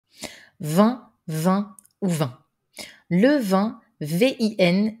Vin, vin ou vin. Le vin,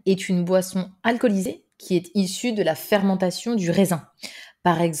 VIN, est une boisson alcoolisée qui est issue de la fermentation du raisin.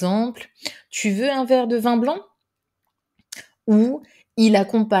 Par exemple, tu veux un verre de vin blanc? Ou il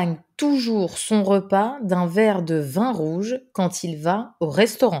accompagne toujours son repas d'un verre de vin rouge quand il va au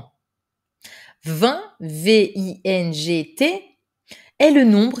restaurant. 20, VINGT, est le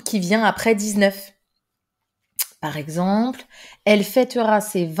nombre qui vient après 19. Par exemple, elle fêtera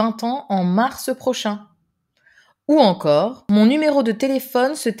ses 20 ans en mars prochain. Ou encore, mon numéro de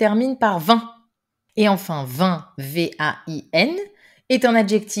téléphone se termine par 20. Et enfin, 20, VAIN, est un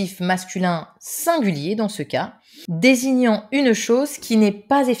adjectif masculin singulier dans ce cas, désignant une chose qui n'est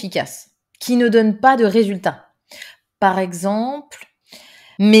pas efficace, qui ne donne pas de résultat. Par exemple,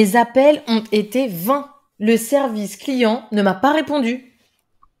 mes appels ont été vains. Le service client ne m'a pas répondu.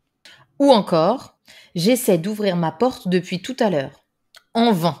 Ou encore, j'essaie d'ouvrir ma porte depuis tout à l'heure.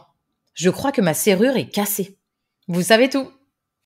 En vain. Je crois que ma serrure est cassée. Vous savez tout.